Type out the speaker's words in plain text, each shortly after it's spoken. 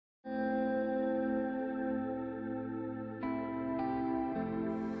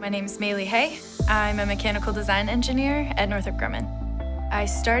My name's Mei-Li. I'm a mechanical design engineer at Northrop Grumman. I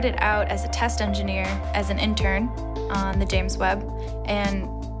started out as a test engineer as an intern on the James Webb and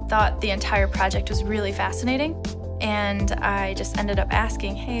thought the entire project was really fascinating. And I just ended up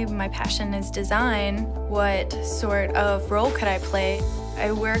asking, hey, my passion is design. What sort of role could I play?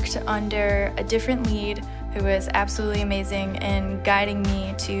 I worked under a different lead who was absolutely amazing in guiding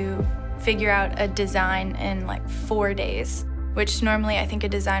me to figure out a design in like 4 days, which normally I think a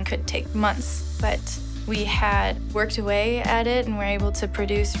design could take months. But we had worked away at it and were able to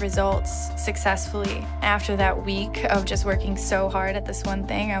produce results successfully. After that week of just working so hard at this one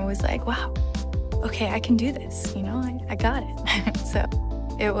thing, I was like, wow, okay, I can do this, you know, I got it. So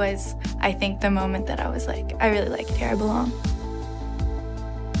it was, I think, the moment that I was like, I really like it here, I belong.